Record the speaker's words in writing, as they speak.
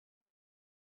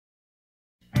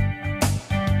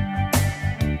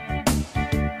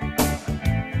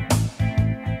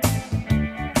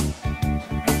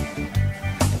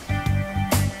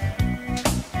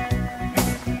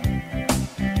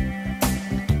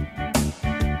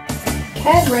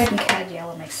Cad red and cad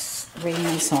yellow makes really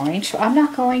nice orange. So I'm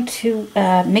not going to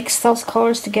mix those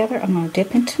colors together. I'm going to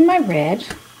dip into my red,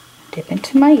 dip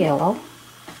into my yellow,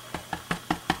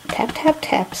 tap, tap,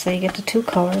 tap, so you get the two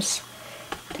colors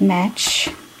to match.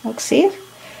 Look, see it?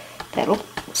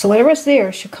 So whatever's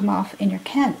there should come off in your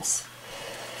canvas.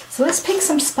 So let's pick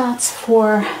some spots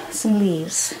for some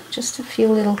leaves. Just a few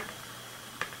little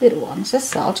ones.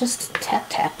 That's all. Just tap,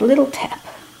 tap, little tap.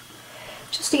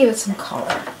 Just to give it some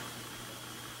color.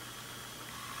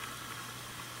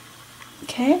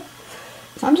 Okay,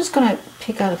 so I'm just going to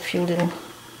pick out a few little.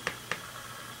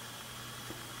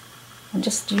 I'm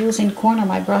just using the corner of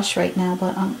my brush right now,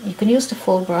 but you can use the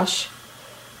full brush.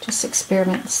 Just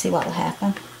experiment and see what will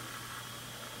happen.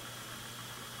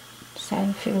 Just add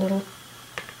a few little.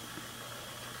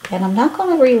 And I'm not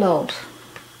going to reload.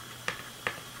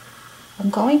 I'm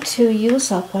going to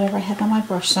use up whatever I have on my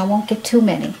brush, so I won't get too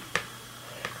many.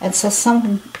 And so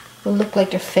some will look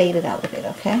like they're faded out of it,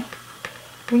 okay?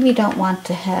 Really don't want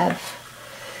to have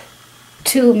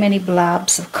too many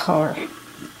blobs of color.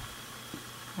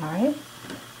 Alright,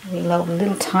 reload a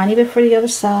little tiny bit for the other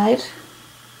side.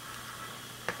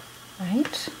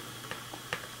 Right.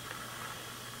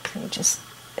 So just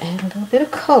add a little bit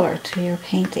of color to your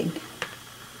painting.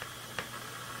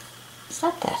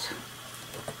 Stop that.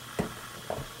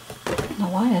 I don't know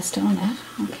why that's doing that.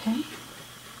 Okay.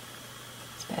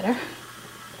 It's better.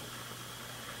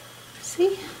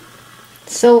 See?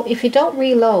 So if you don't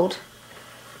reload,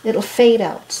 it'll fade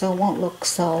out, so it won't look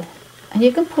so. And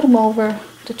you can put them over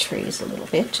the trees a little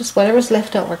bit, just whatever's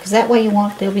left over, because that way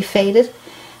they'll be faded,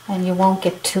 and you won't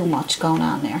get too much going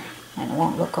on there, and it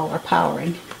won't look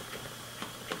overpowering.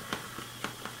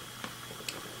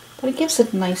 But it gives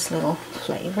it a nice little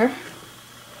flavor.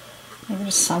 Maybe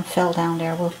there's some fell down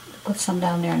there. We'll put some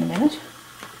down there in a minute.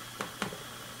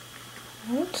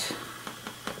 Right.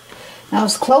 Now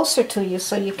it's closer to you,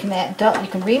 so you can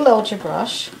reload your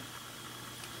brush,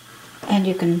 and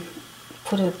you can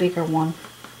put a bigger one,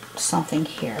 something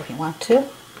here if you want to.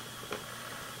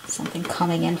 Something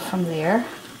coming in from there.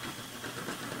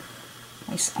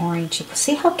 Nice orange. You can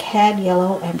see how cad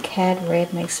yellow and cad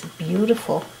red makes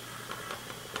beautiful,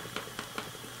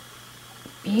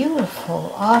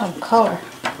 beautiful autumn color,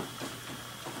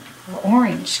 or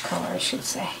orange color, I should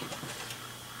say.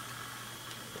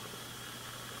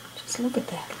 Look at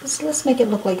that. Let's make it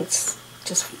look like it's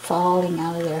just falling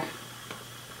out of there.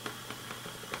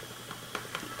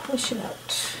 Push it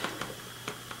out.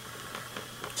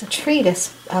 It's a tree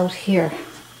that's out here.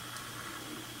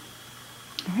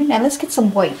 Alright, now let's get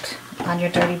some white on your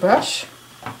dirty brush.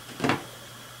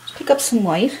 Just pick up some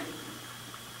white.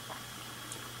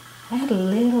 Add a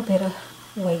little bit of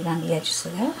white on the edges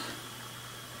of that.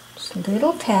 Just a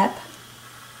little tap.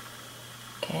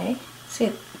 Okay, see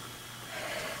it?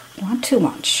 Not too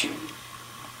much.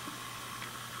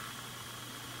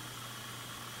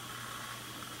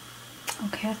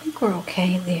 Okay, I think we're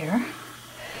okay there.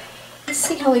 Let's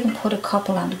see how we can put a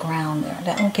couple on the ground there.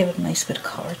 That will give it a nice bit of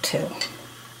color too.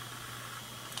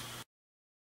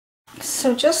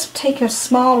 So just take your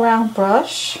small round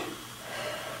brush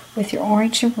with your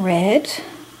orange and red.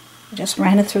 Just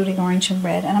ran it through the orange and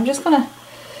red, and I'm just going to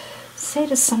say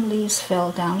that some leaves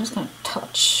fell down. I'm just going to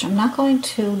touch. I'm not going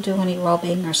to do any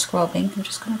rubbing or scrubbing. I'm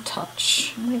just going to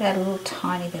touch. I'm going to add a little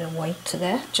tiny bit of white to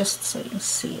that, just so you can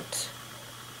see it.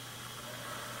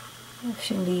 A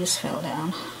few leaves fell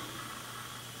down.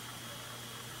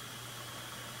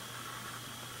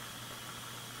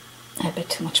 I had a bit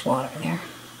too much water there.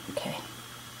 Okay.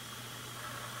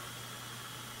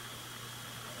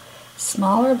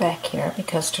 Smaller back here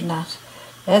because they're not.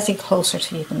 As you get closer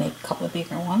to you can make a couple of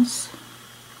bigger ones.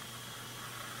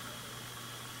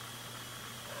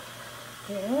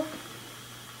 There.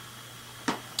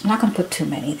 I'm not going to put too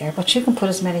many there, but you can put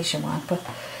as many as you want. But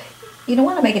you don't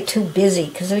want to make it too busy,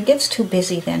 because if it gets too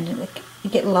busy, then you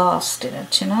get lost in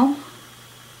it, you know?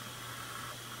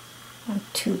 I'm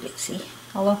too busy.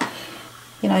 Although,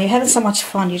 you know, you're having so much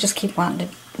fun, you just keep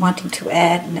wanting to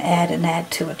add and add and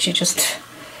add to it. You just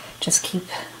keep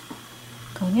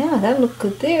going, yeah, that looked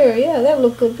good there, yeah, that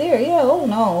looked good there, yeah, oh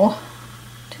no,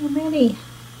 too many.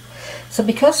 So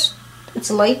because it's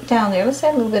light down there, let's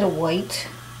add a little bit of white.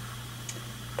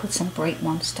 Put some bright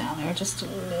ones down there, just a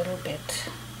little bit.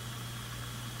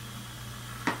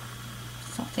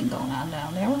 Something going on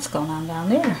down there. What's going on down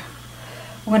there?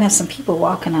 We're going to have some people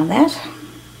walking on that.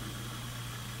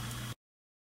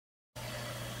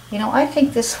 You know, I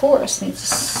think this forest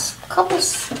needs a couple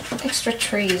of extra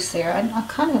trees there. I'm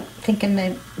kind of thinking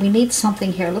that we need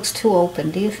something here. It looks too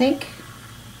open. Do you think?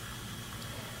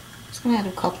 I'm just going to add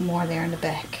a couple more there in the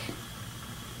back.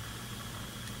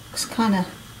 Looks kind of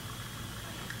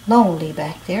lonely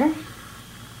back there.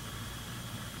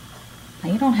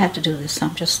 Now you don't have to do this,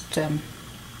 I'm just trying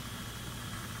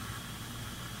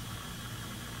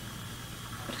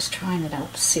it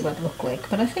out to see what it looked like.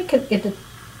 But I think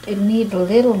it needs a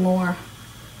little more,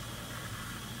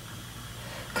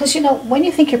 because you know, when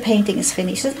you think your painting is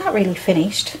finished, it's not really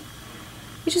finished.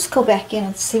 You just go back in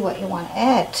and see what you want to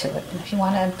add to it, and if you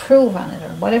want to improve on it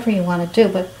or whatever you want to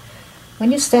do. But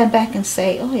when you stand back and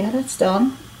say, oh yeah, that's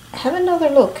done, have another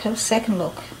look, have a second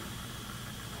look.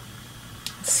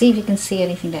 See if you can see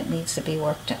anything that needs to be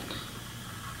worked on.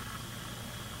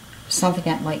 Something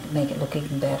that might make it look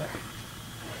even better.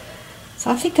 So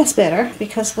I think that's better,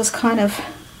 because it was kind of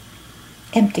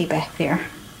empty back there.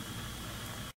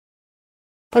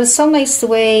 But it's so nice the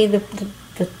way the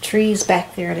trees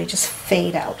back there, they just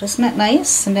fade out. Isn't that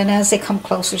nice? And then as they come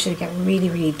closer, they get really,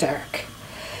 really dark.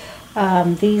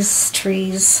 These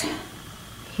trees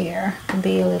here can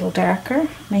be a little darker,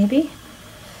 maybe.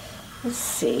 Let's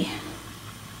see.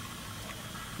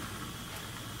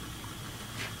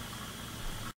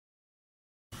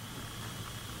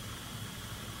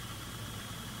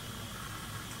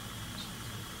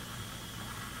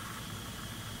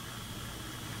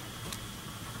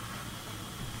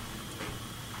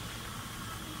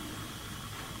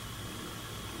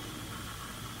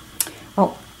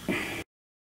 Oh,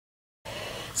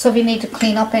 so if you need to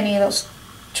clean up any of those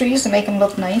trees to make them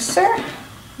look nicer,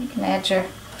 you can add your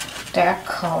dark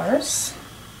colors,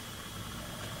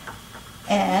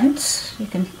 and you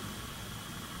can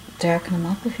darken them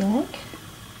up if you like.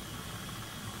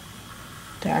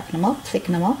 Darken them up,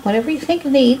 thicken them up, whatever you think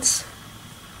it needs.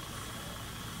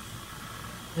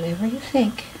 Whatever you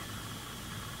think.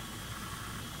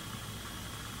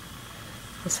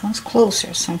 This one's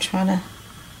closer, so I'm trying to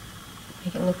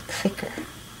make it look thicker.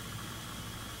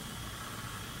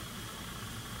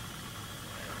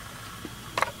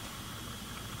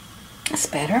 That's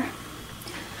better.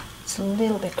 It's a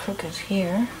little bit crooked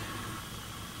here.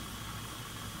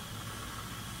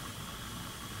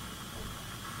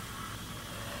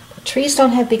 The trees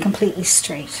don't have to be completely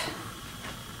straight.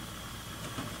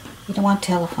 You don't want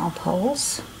telephone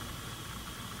poles.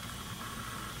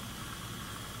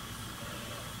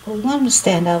 But we want them to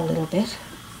stand out a little bit.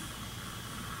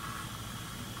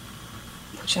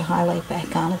 Put your highlight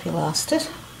back on if you lost it.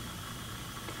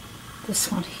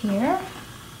 This one here.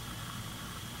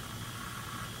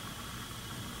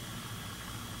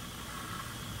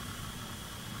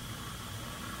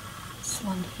 This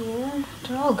one here.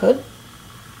 They're all good.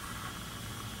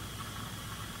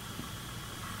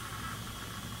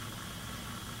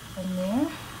 And there.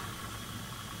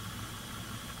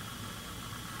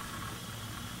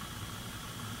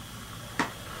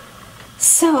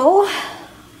 So,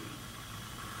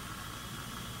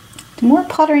 the more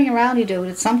puttering around you do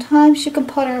it, sometimes you can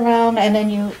putter around and then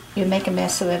you make a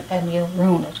mess of it and you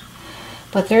ruin it.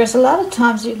 But there's a lot of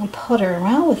times you can putter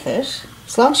around with it,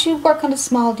 as long as you work on the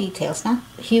small details, not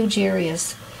huge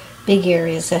areas, big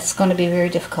areas, that's going to be very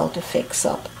difficult to fix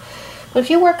up. But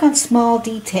if you work on small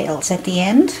details at the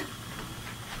end,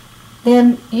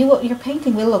 then your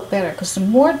painting will look better, because the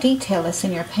more detail that's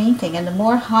in your painting and the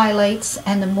more highlights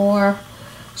and the more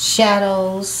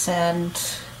shadows and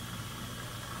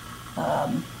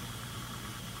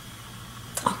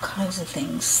all kinds of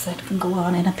things that can go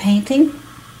on in a painting,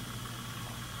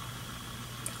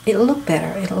 it'll look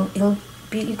better. It'll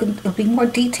be more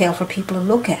detail for people to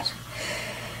look at.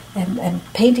 And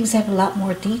paintings have a lot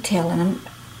more detail in them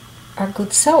are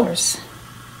good sellers.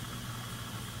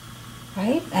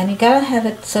 Right? And you gotta have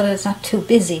it so that it's not too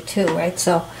busy too, right?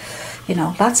 So, you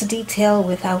know, lots of detail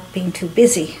without being too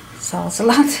busy. So it's a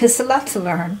lot to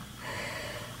learn.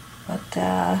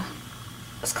 But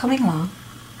it's coming along.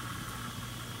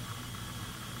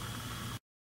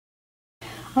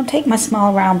 I'm going to take my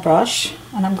small round brush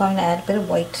and I'm going to add a bit of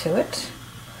white to it.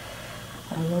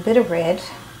 And a little bit of red.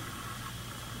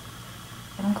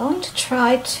 And I'm going to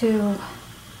try to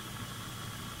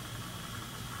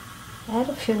add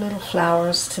a few little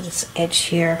flowers to this edge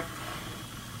here,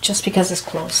 just because it's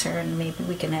closer, and maybe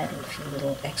we can add a few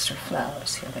little extra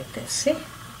flowers here like this, see?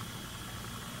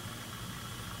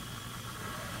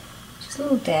 Just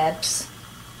little dabs,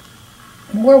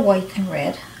 more white than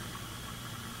red,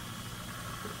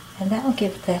 and that'll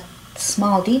give that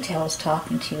small detail I was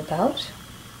talking to you about.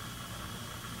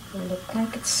 It'll look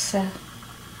like it's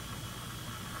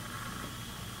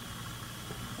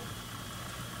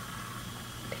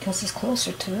because it's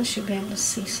closer to us, you'll be able to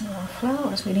see some more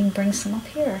flowers. We didn't bring some up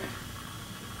here.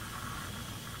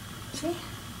 See?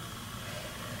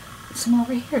 Some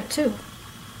over here too.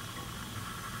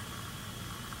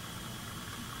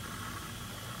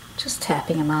 Just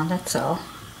tapping them on, that's all.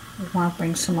 We want to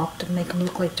bring some up to make them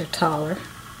look like they're taller.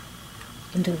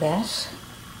 You can do that.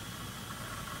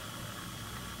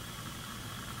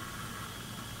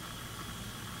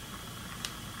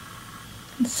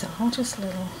 And so just a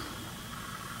little,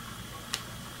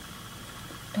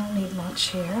 don't need much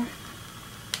here.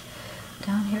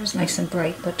 Down here is nice and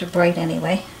bright, but they're bright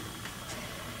anyway.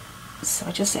 So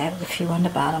I just added a few on the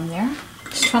bottom there.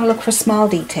 Just trying to look for small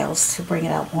details to bring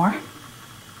it out more.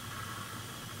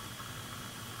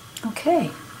 Okay.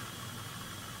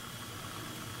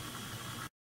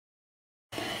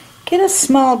 Get a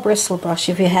small bristle brush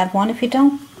if you have one. If you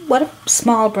don't, what a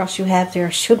small brush you have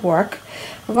there should work.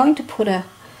 We're going to put a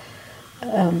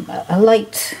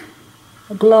light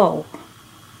glow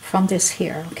from this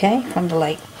here, okay, from the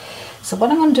light. So what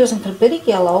I'm going to do is I'm going to put a bit of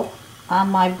yellow on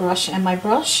my brush, and my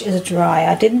brush is dry.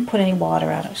 I didn't put any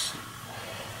water on it.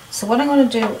 So what I'm going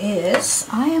to do is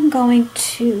I am going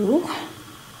to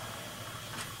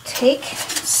take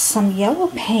some yellow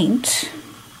paint.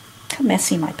 Look how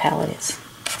messy my palette is.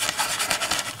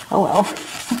 Oh well.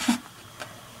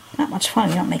 Not much fun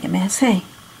if you don't make a mess, hey?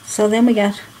 So then we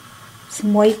got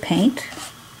some white paint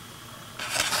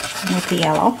with the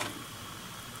yellow.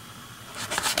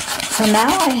 So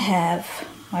now I have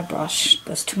my brush.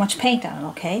 There's too much paint on it,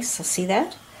 okay? So see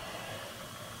that?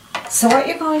 So what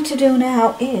you're going to do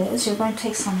now is you're going to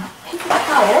take some paper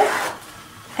towel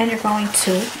and you're going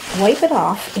to wipe it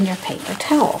off in your paper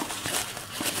towel.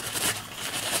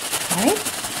 Right?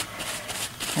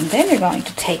 And then you're going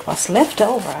to take what's left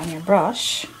over on your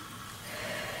brush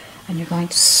and you're going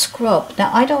to scrub.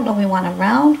 Now I don't know if we want a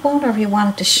round one or if you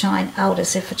want it to shine out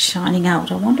as if it's shining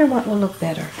out. I wonder what will look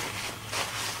better.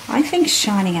 I think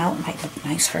shining out might look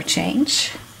nice for a change.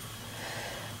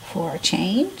 For a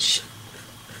change.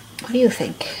 What do you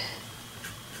think?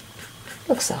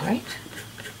 Looks alright.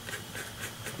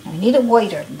 We need it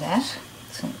whiter than that.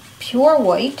 So pure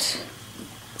white.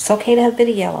 It's okay to have a bit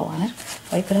of yellow on it.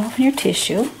 Wipe it off in your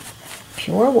tissue.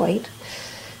 Pure white.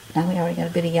 Now we already got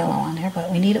a bit of yellow on there,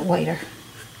 but we need it whiter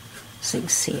so you can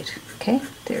see it. Okay,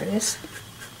 there it is.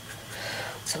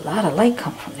 It's a lot of light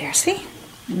come from there, see?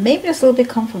 And maybe there's a little bit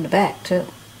come from the back too.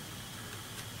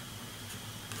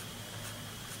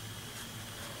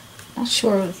 Not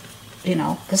sure, you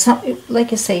know, because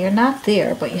like you say, you're not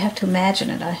there, but you have to imagine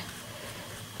it. I'm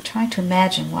trying to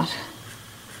imagine how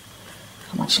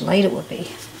much light it would be.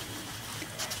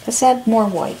 Let's add more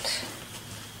white.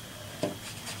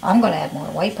 I'm going to add more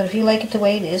white, but if you like it the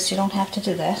way it is, you don't have to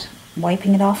do that. I'm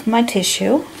wiping it off my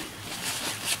tissue.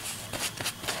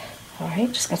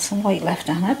 Alright, just got some white left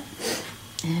on it.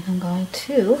 And I'm going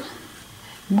to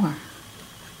add more.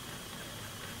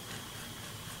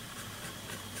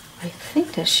 I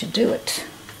think this should do it.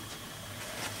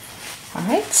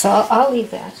 Alright, so I'll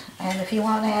leave that. And if you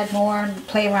want to add more and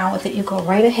play around with it, you go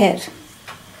right ahead.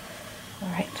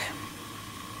 Alright.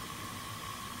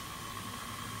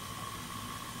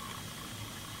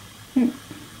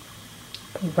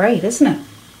 Pretty bright, isn't it?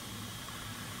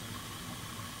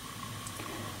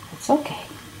 That's okay.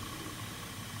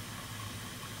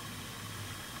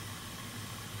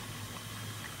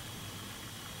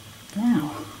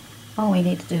 Now, all we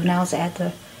need to do now is add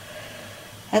the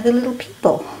little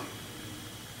people.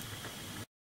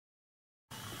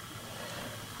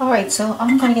 Alright, so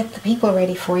I'm going to get the people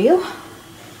ready for you.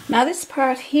 Now this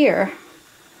part here,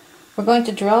 we're going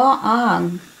to draw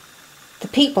on the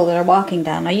people that are walking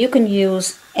down. Now you can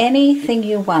use anything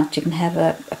you want. You can have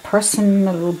a person,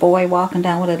 a little boy walking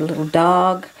down with a little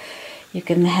dog. You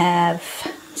can have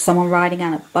someone riding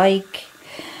on a bike.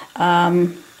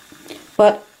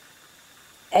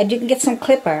 And you can get some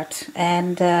clip art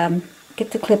and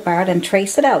get the clip art and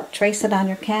trace it out. Trace it on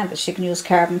your canvas. You can use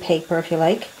carbon paper if you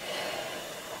like.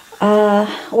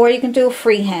 Or you can do a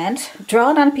freehand.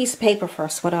 Draw it on a piece of paper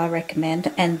first, what I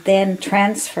recommend, and then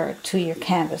transfer it to your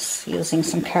canvas using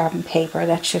some carbon paper.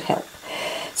 That should help.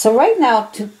 So right now,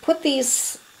 to put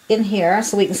these in here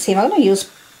so we can see them, I'm going to use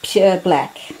pure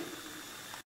black.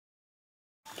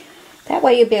 That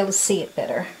way you'll be able to see it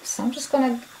better. So I'm just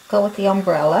going to go with the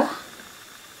umbrella.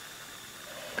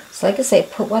 So like I say,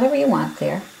 put whatever you want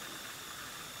there.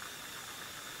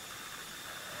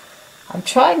 I'm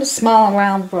trying a small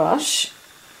round brush.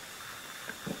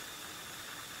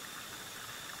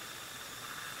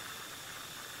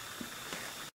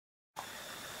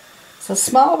 So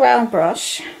small round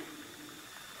brush.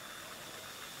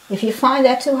 If you find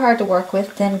that too hard to work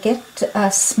with, then get a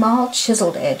small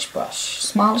chiseled edge brush,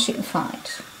 smallest you can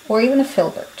find, or even a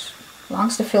Filbert. As long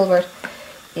as the Filbert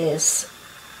is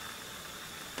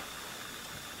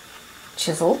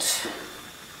chiseled. As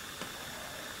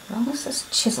long as it's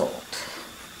chiseled.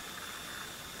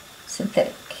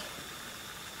 synthetic.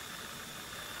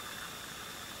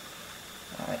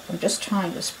 Alright, I'm just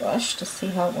trying this brush to see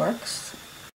how it works.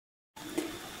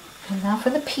 And now for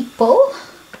the people.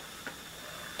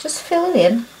 Just fill it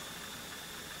in.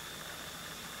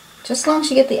 Just as long as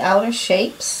you get the outer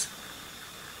shapes.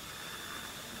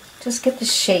 Just get the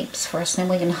shapes first, then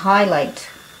we can highlight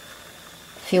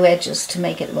a few edges to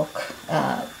make it look,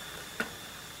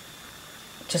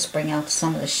 just bring out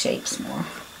some of the shapes more.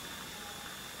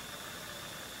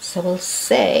 So we'll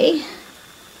say,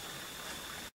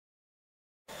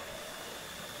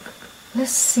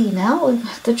 let's see, now we've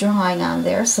got the drawing on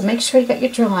there, so make sure you got your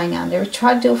drawing on there.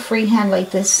 Try to do a freehand like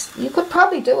this. You could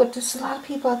probably do it. There's a lot of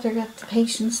people out there got the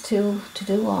patience to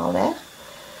do all that.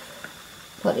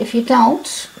 But if you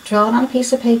don't, draw it on a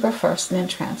piece of paper first and then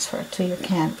transfer it to your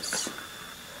canvas.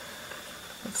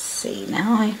 Let's see,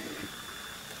 now I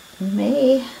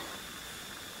may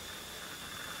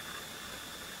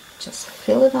just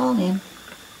fill it all in.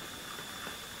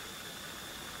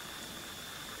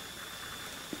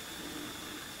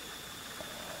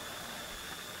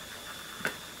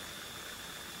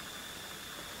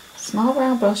 Small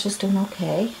round brush is doing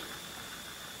okay.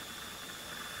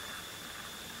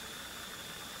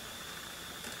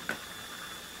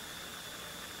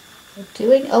 We're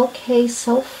doing okay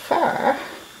so far.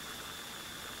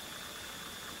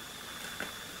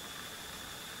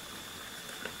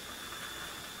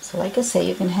 So like I say,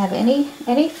 you can have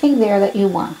anything there that you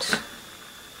want.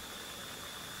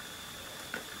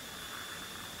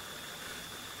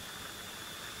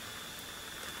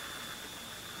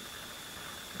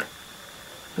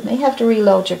 You may have to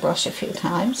reload your brush a few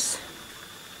times.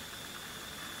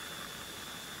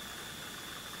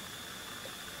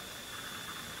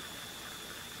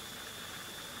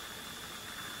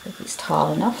 If he's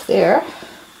tall enough there.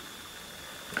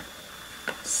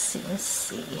 Let's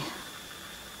see.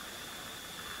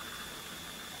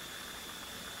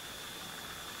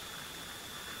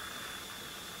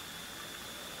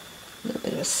 A little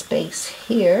bit of space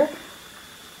here.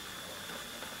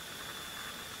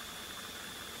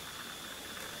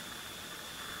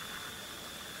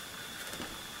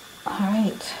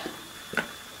 Alright.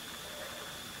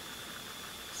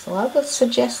 So I would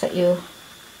suggest that you,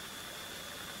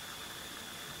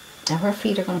 now her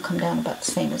feet are going to come down about the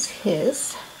same as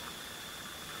his.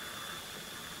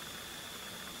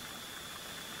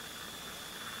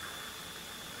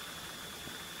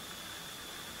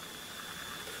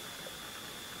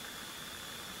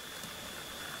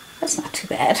 That's not too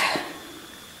bad.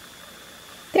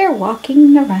 They're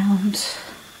walking around,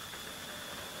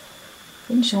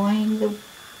 enjoying the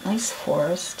nice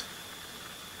forest.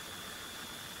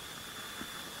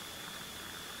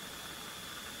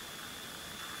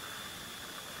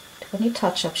 Do any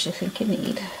touch-ups you think you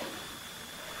need.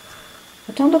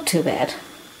 But don't look too bad.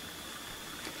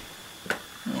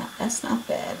 Yeah, that's not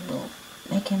bad. We'll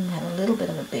make him have a little bit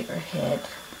of a bigger head.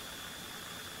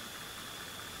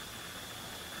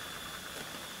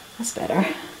 That's better.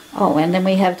 Oh, and then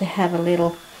we have to have a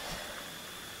little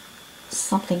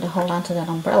something to hold on to that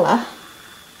umbrella.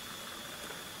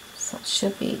 So it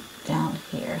should be down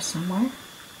here somewhere.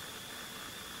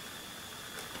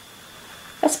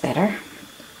 That's better.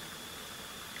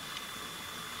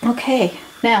 Okay,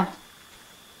 now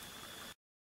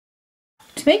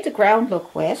to make the ground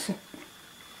look wet,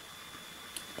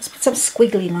 let's put some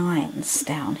squiggly lines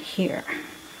down here.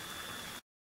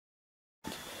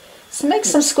 So make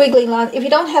some squiggly lines. If you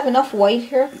don't have enough white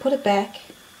here, put it back.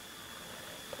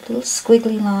 Put little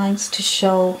squiggly lines to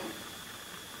show.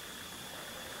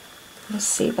 Let's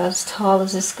see, about as tall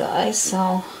as this guy,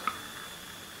 so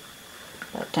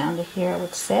about down to here I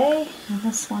would say. And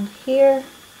this one here.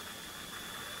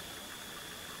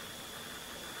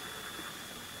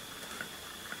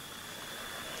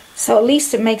 So at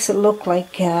least it makes it look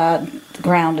like the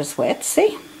ground is wet,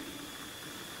 see?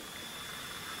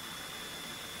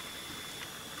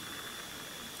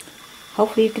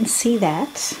 Hopefully you can see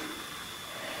that.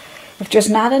 If there's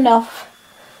not enough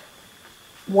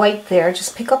white there,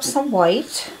 just pick up some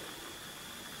white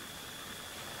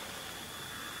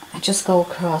and just go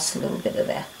across a little bit of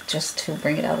that just to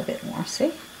bring it out a bit more,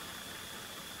 see?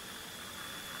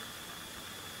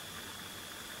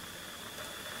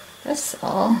 That's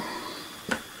all.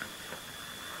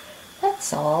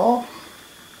 That's all.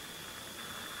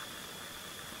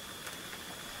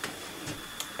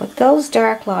 But those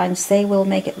dark lines, they will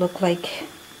make it look like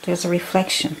there's a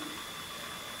reflection.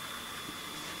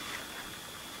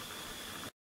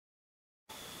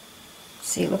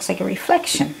 See, it looks like a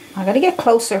reflection. I gotta get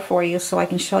closer for you so I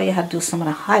can show you how to do some of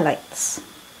the highlights.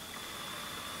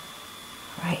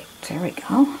 Right, there we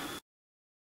go.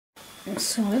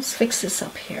 So let's fix this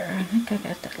up here. I think I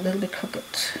got that a little bit crooked.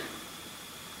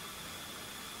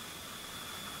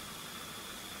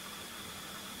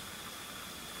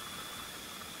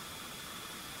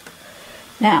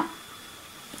 Now,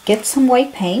 get some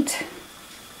white paint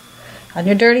on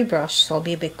your dirty brush, so it'll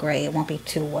be a bit gray, it won't be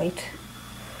too white.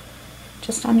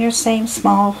 Just on your same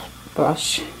small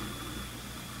brush.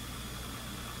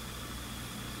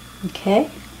 Okay,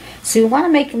 so you want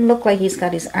to make him look like he's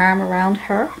got his arm around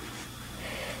her.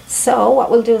 So what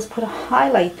we'll do is put a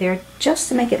highlight there just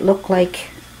to make it look like,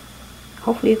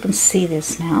 hopefully you can see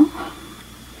this now.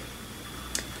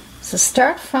 So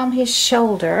start from his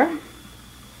shoulder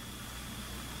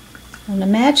and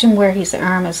imagine where his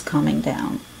arm is coming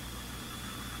down.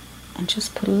 And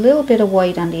just put a little bit of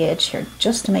white on the edge here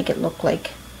just to make it look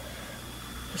like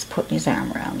he's putting his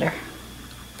arm around her.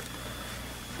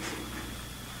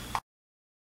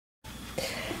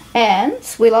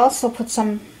 And we'll also put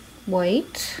some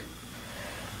white,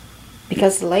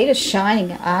 because the light is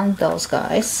shining on those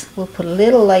guys. We'll put a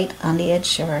little light on the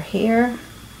edge over here.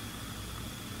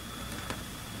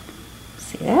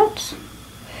 See that?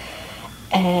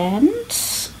 And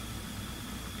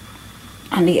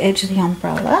on the edge of the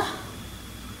umbrella,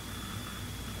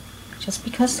 just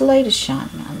because the light is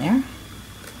shining on there.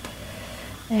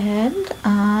 And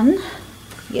on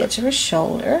the edge of her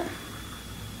shoulder.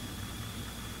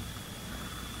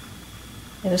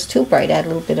 It was too bright. Add a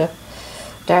little bit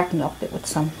of, darken up it with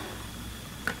some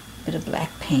bit of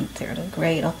black paint there to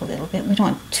gray it up a little bit. We don't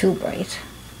want it too bright.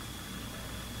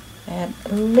 Add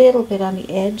a little bit on the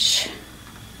edge.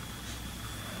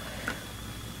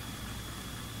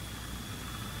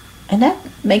 And that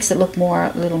makes it look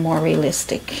a little more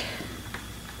realistic.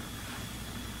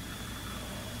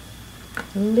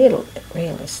 A little bit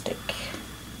realistic.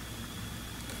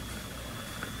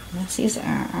 That's his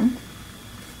arm.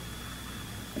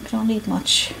 We don't need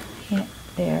much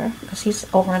there because he's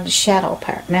over in the shadow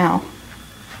part now.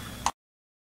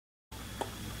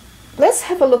 Let's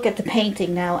have a look at the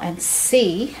painting now and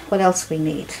see what else we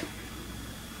need.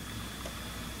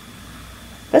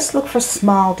 Let's look for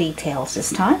small details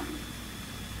this time.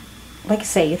 Like I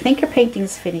say, you think your painting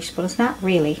is finished, but it's not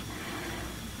really.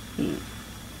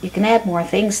 You can add more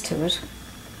things to it.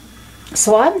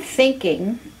 So I'm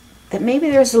thinking that maybe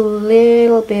there's a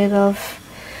little bit of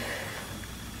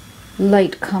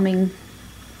light coming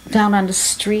down on the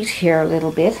street here a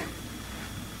little bit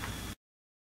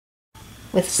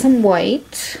with some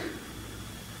white.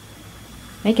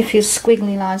 Make a few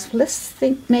squiggly lines. But let's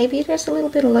think maybe there's a little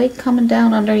bit of light coming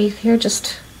down underneath here.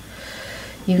 Just,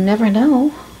 you never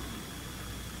know.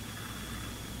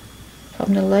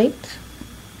 From the light,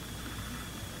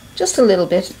 just a little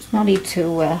bit. No need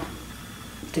to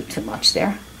do too much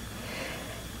there.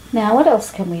 Now what else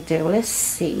can we do? Let's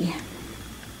see.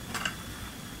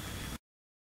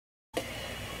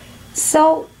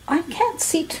 So I can't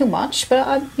see too much,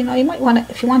 but you know, you might want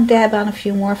to, if you want to dab on a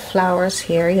few more flowers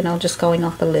here, you know, just going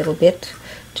up a little bit.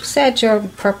 Just add your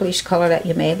purplish color that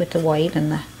you made with the white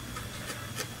and the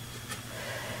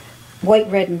white,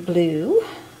 red, and blue.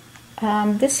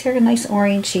 This here, a nice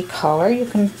orangey color. You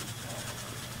can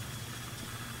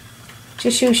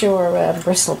just use your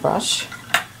bristle brush.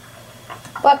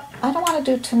 But I don't want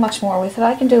to do too much more with it.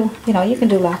 I can do, you know, you can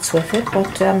do lots with it.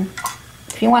 But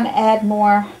if you want to add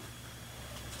more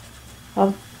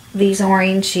of these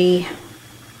orangey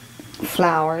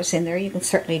flowers in there, you can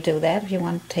certainly do that. If you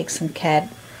want to take some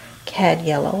cad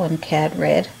yellow and cad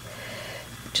red,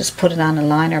 just put it on a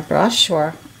liner brush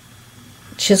or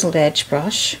chiseled edge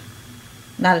brush.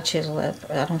 Not a chisel, I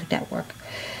don't think that would work.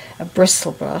 A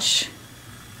bristle brush.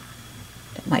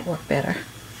 That might work better.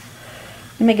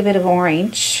 You make a bit of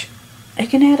orange. You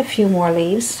can add a few more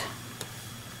leaves.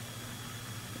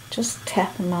 Just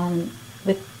tap them on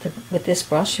with this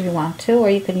brush if you want to, or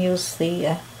you can use the,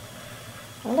 I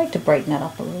like to brighten it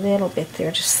up a little bit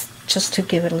there, just to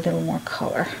give it a little more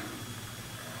color.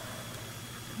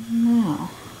 Now,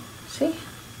 see?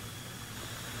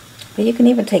 But you can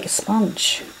even take a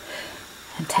sponge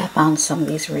and tap on some of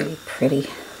these really pretty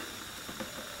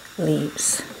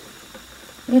leaves.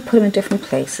 You can put them in different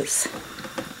places.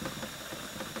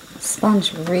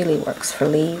 Sponge really works for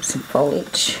leaves and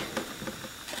foliage.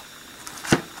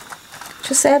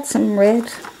 Just add some red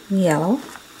and yellow,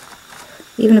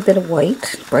 even a bit of white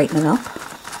to brighten it up.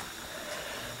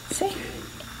 See?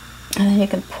 And then you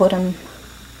can put them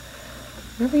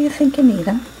wherever you think you need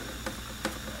them.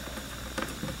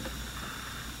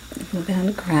 A little bit on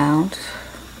the ground.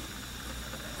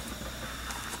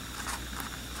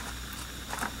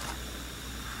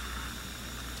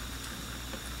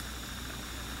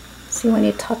 See, when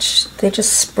you touch, they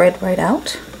just spread right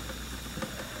out.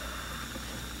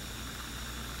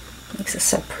 is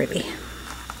so pretty.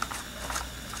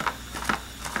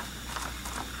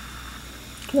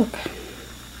 Look.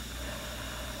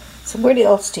 So where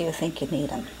else do you think you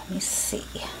need them? Let me see.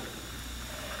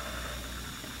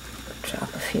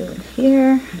 Drop a few in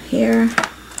here and here.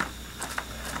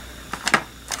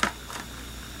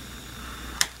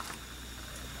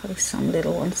 Probably some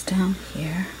little ones down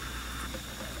here.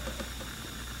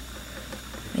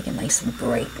 Make it nice and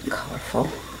bright and colorful.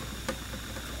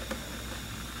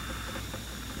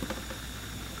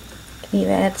 Can you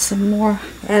add some more?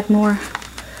 Add more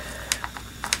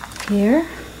here.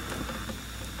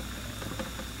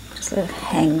 Just let it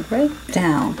hang right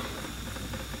down.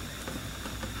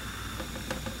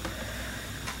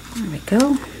 There we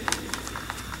go.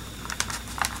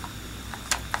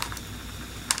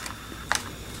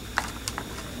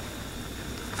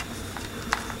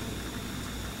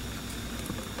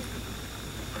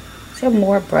 See how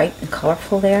more bright and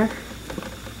colorful there?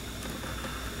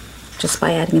 Just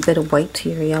by adding a bit of white to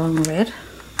your yellow and red.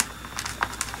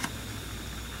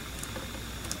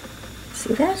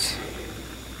 See that?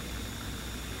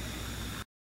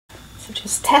 So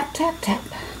just tap, tap, tap,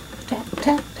 tap,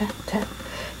 tap, tap, tap.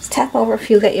 Just tap over a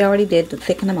few that you already did to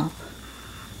thicken them up.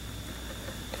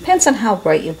 Depends on how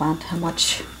bright you want, how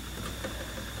much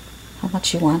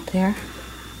you want there.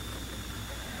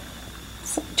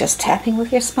 So just tapping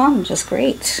with your sponge is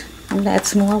great. And add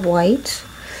some more white.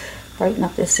 Brighten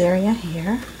up this area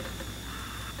here.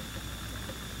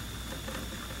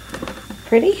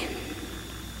 Pretty.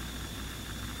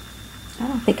 I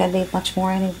don't think I need much more.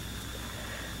 I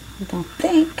don't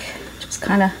think. Just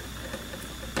kind of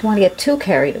don't want to get too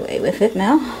carried away with it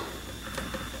now.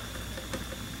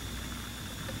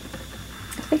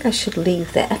 I think I should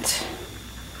leave that.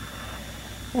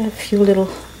 Add a few little.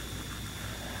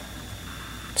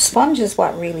 Sponge is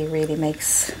what really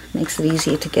makes it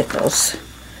easier to get those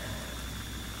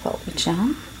foliage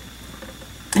on.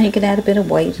 And you can add a bit of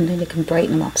white and then you can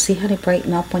brighten them up. See how they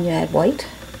brighten up when you add white?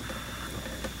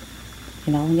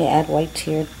 You know, when you add white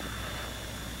to your...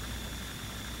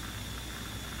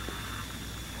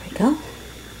 There we go.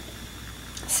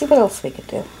 Let's see what else we could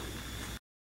do.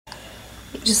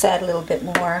 You just add a little bit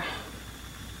more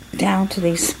down to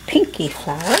these pinky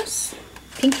flowers.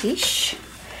 Pinkish.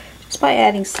 Just by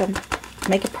adding some,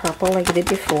 make it purple like you did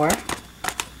before.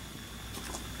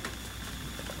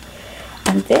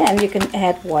 And then you can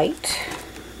add white.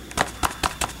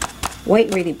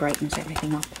 White really brightens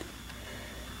everything up.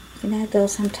 You can add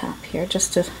those on top here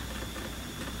just to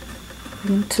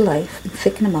bring them to life and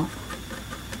thicken them up.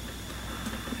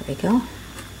 There we go.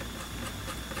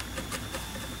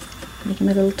 Make them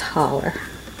a little taller.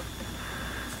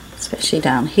 Especially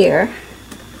down here.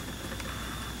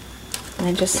 And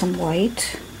then just some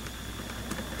white.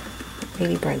 It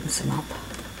really brightens them up.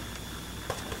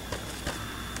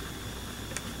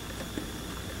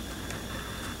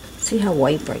 See how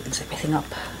white brightens everything up.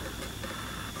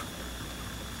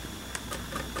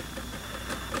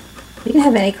 You can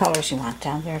have any colors you want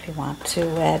down there if you want to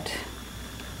add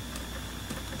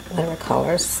whatever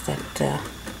colors that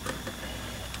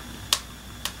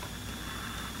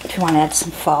if you want to add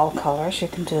some fall colors, you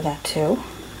can do that too.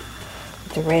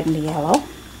 With the red and the yellow.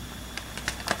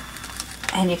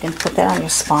 And you can put that on your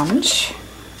sponge.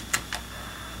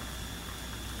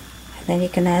 And then you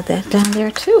can add that down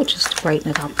there too, just to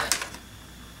brighten it up.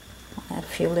 I'll add a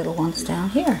few little ones down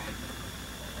here.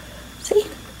 See?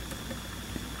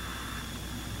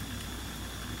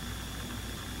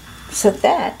 So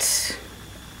that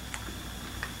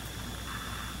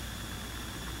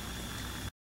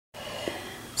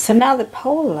so now the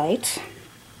pole light,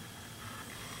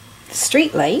 the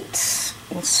street light,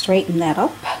 we'll straighten that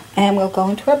up and we'll go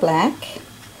into our black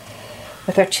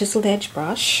with our chiseled edge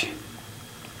brush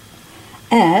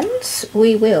and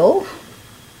we will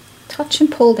touch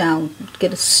and pull down,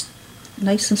 get it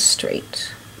nice and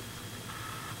straight.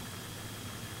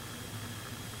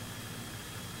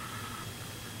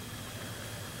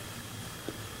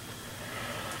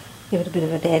 Give it a bit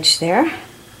of an edge there.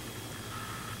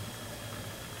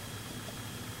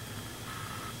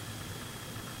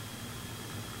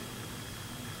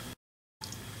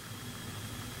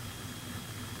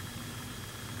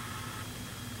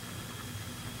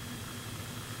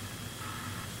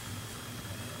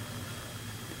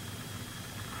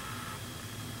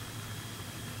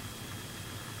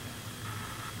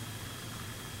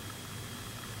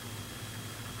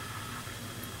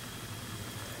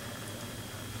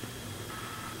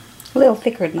 A little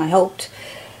thicker than I hoped,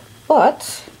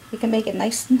 but you can make it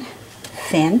nice and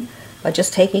thin by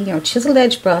just taking your chiseled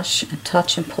edge brush and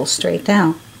touch and pull straight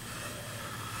down.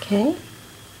 Okay?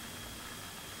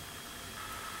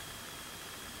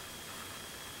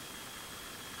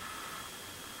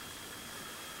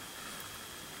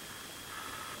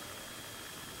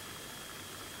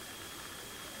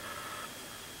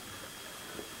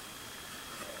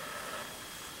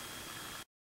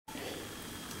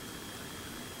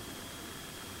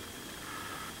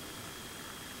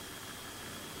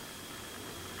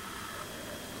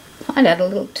 find that a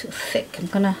little too thick. I'm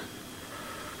gonna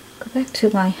go back to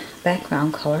my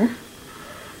background color.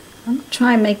 I'm gonna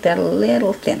try and make that a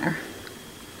little thinner.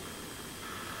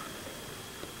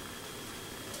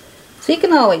 So you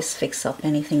can always fix up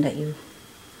anything that you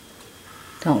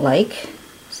don't like.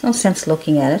 There's no sense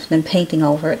looking at it and then painting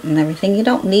over it and everything. You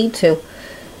don't need to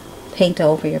paint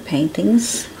over your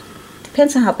paintings.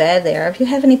 Depends on how bad they are. If you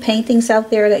have any paintings out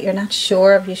there that you're not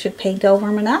sure if you should paint over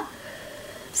them or not,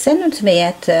 send them to me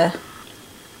at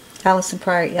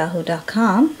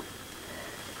allisonprior@yahoo.com.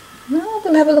 Well,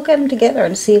 we'll have a look at them together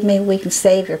and see if maybe we can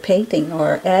save your painting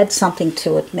or add something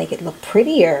to it, make it look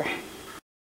prettier.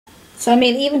 So I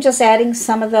mean, even just adding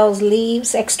some of those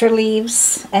leaves, extra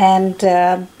leaves,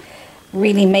 and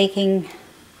really making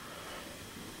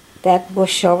that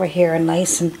bush over here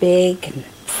nice and big and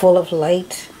full of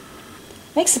light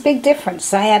makes a big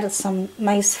difference. I added some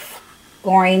nice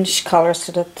orange colors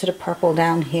to the purple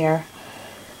down here.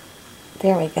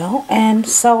 There we go. And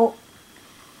so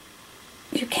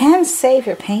you can save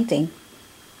your painting.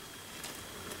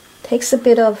 Takes a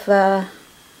bit of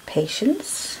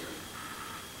patience,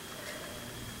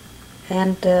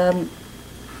 and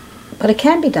but it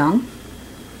can be done.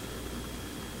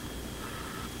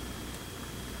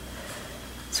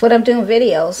 So when I'm doing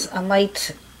videos, I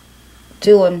might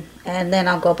do them and then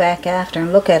I'll go back after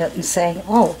and look at it and say,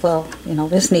 oh, well, you know,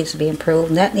 this needs to be improved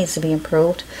and that needs to be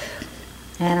improved.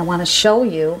 And I want to show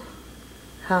you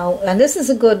how, and this is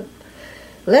a good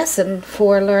lesson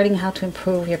for learning how to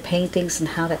improve your paintings and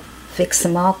how to fix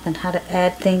them up and how to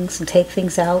add things and take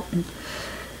things out. And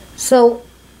so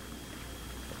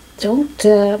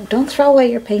don't throw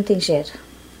away your paintings yet.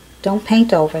 Don't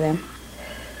paint over them.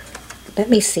 Let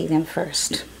me see them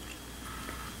first.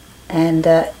 And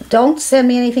don't send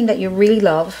me anything that you really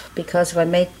love, because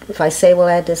if I say, well,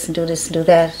 add this and do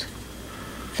that,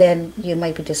 then you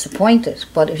might be disappointed.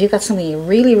 But if you've got something you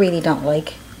really, really don't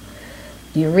like,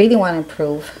 you really want to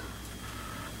improve,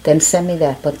 then send me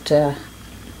that. But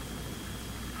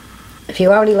if you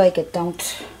already like it, don't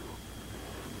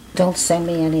send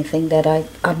me anything that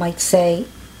I might say,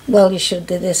 well, you should have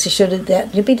did this, you should have did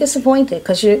that. You'd be disappointed,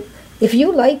 because if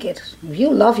you like it, if you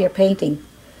love your painting,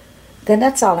 then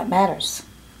that's all that matters.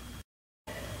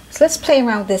 So let's play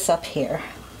around with this up here.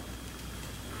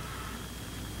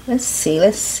 Let's see,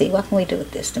 what can we do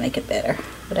with this to make it better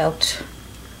without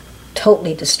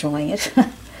totally destroying it.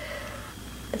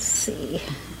 Let's see,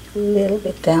 a little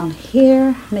bit down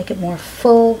here, make it more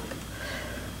full,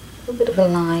 a little bit of a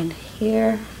line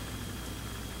here.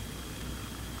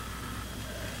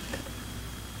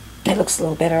 It looks a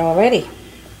little better already.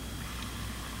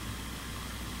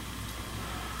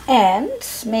 And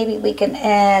maybe we can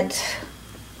add,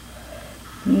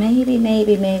 maybe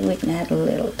we can add a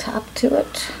little top to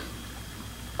it.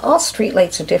 All street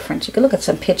lights are different. You can look at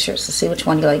some pictures to see which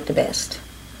one you like the best.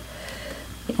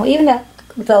 You know, even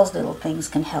those little things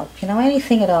can help. You know,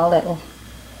 anything at all that will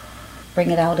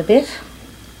bring it out a bit.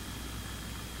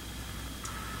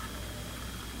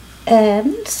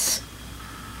 And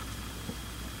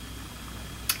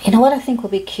you know what I think will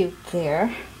be cute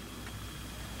there?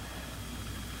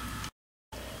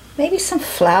 Maybe some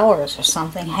flowers or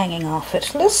something hanging off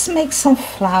it. Let's make some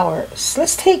flowers.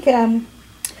 Let's take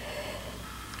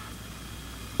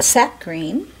sap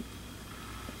green,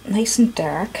 nice and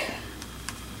dark.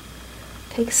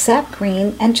 Take sap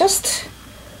green and just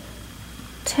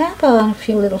tap on a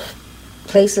few little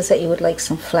places that you would like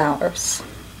some flowers.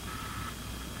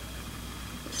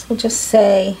 So we'll just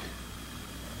say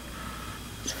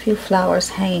a few flowers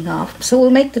hanging off. So we'll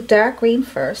make the dark green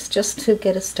first, just to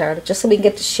get it started, just so we can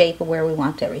get the shape of where we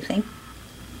want everything.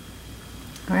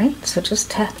 Alright, so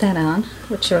just tap that on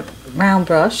with your round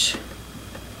brush.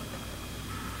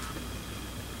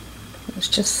 It's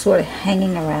just sort of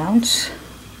hanging around.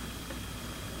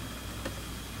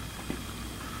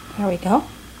 There we go.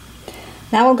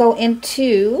 Now we'll go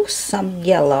into some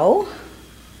yellow.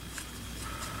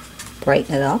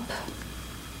 Brighten it up.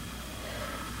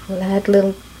 We'll add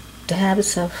little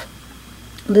dabs on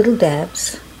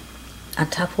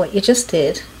top of what you just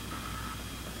did.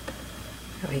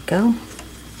 There we go.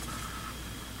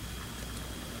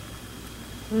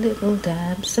 Little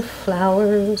dabs of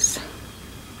flowers.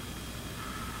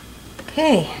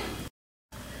 Okay.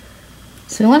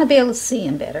 So we want to be able to see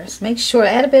them better. So make sure,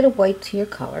 add a bit of white to your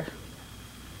color.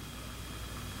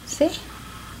 See?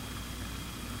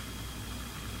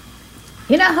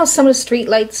 You know how some of the street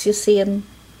lights you see in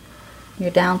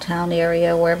your downtown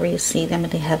area, wherever you see them,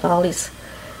 and they have all these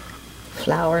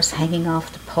flowers hanging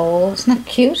off the pole. Isn't that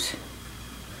cute?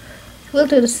 We'll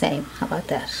do the same. How about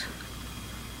that?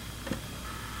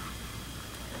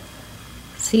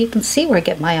 See, you can see where I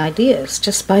get my ideas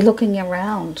just by looking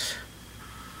around.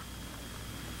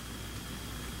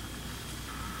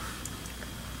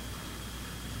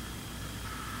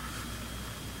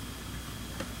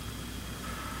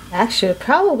 Actually,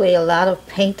 probably a lot of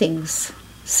paintings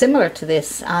similar to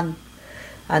this on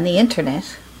the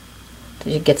internet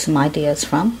that you get some ideas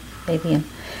from, maybe in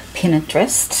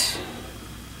Pinterest.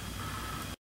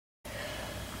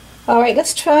 Alright,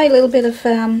 let's try a little bit of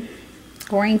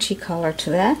orangey color to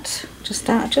that. Just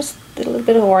a little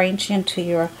bit of orange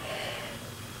into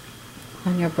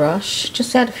on your brush.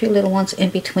 Just add a few little ones in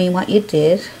between what you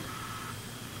did.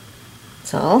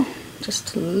 That's all.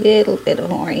 Just a little bit of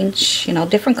orange, you know,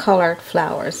 different colored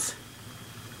flowers.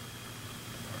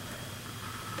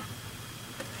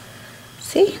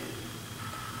 See?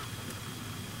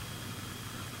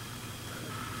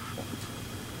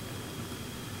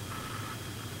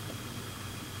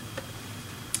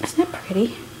 Isn't that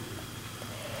pretty?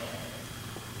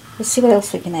 Let's see what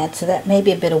else we can add to that.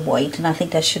 Maybe a bit of white, and I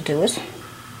think that should do it.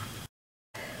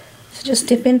 So just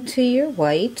dip into your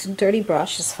white. Dirty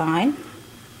brush is fine.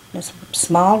 This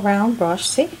small round brush,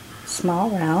 see? Small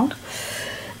round.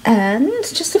 And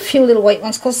just a few little white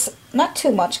ones, because not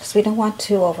too much, because we don't want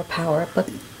to overpower it, but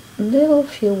a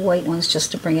few white ones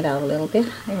just to bring it out a little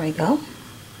bit. There we go.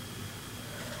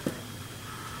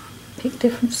 Pick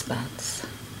different spots.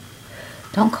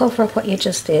 Don't cover up what you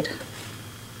just did.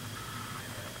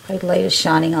 The light is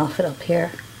shining off it up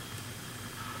here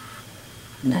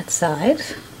on that side.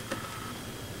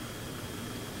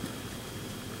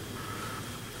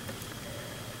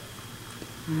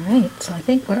 Alright, so I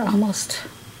think we're almost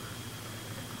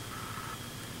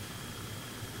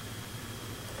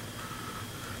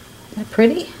Isn't that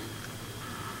pretty?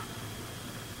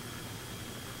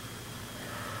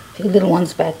 A few little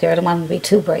ones back there. I don't want them to be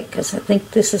too bright because I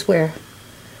think this is where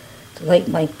the light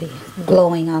might be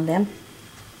glowing on them.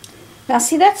 Now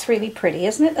see, that's really pretty,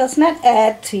 isn't it? Doesn't that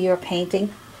add to your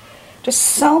painting? There's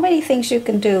so many things you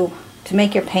can do to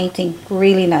make your painting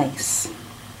really nice.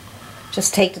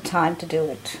 Just take the time to do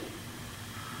it.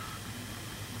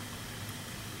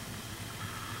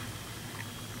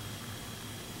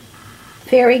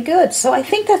 Very good. So I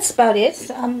think that's about it.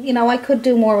 You know, I could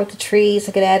do more with the trees.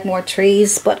 I could add more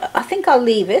trees, but I think I'll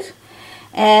leave it.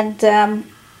 And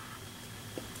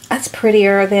that's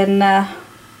prettier than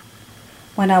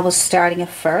when I was starting at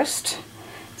first.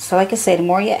 So like I say, the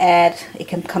more you add, it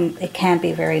can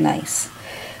be very nice.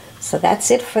 So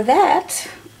that's it for that.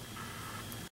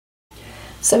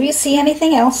 So if you see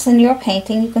anything else in your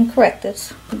painting, you can correct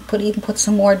it. You even put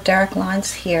some more dark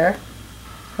lines here.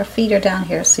 Her feet are down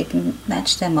here, so you can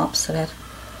match them up so that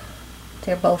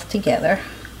they're both together.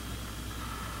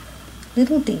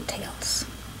 Little details.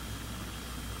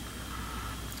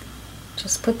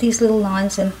 Just put these little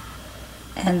lines in,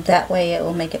 and that way it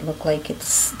will make it look like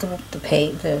it's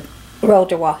the road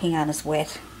they're walking on is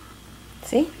wet.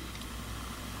 See?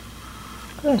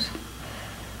 Good.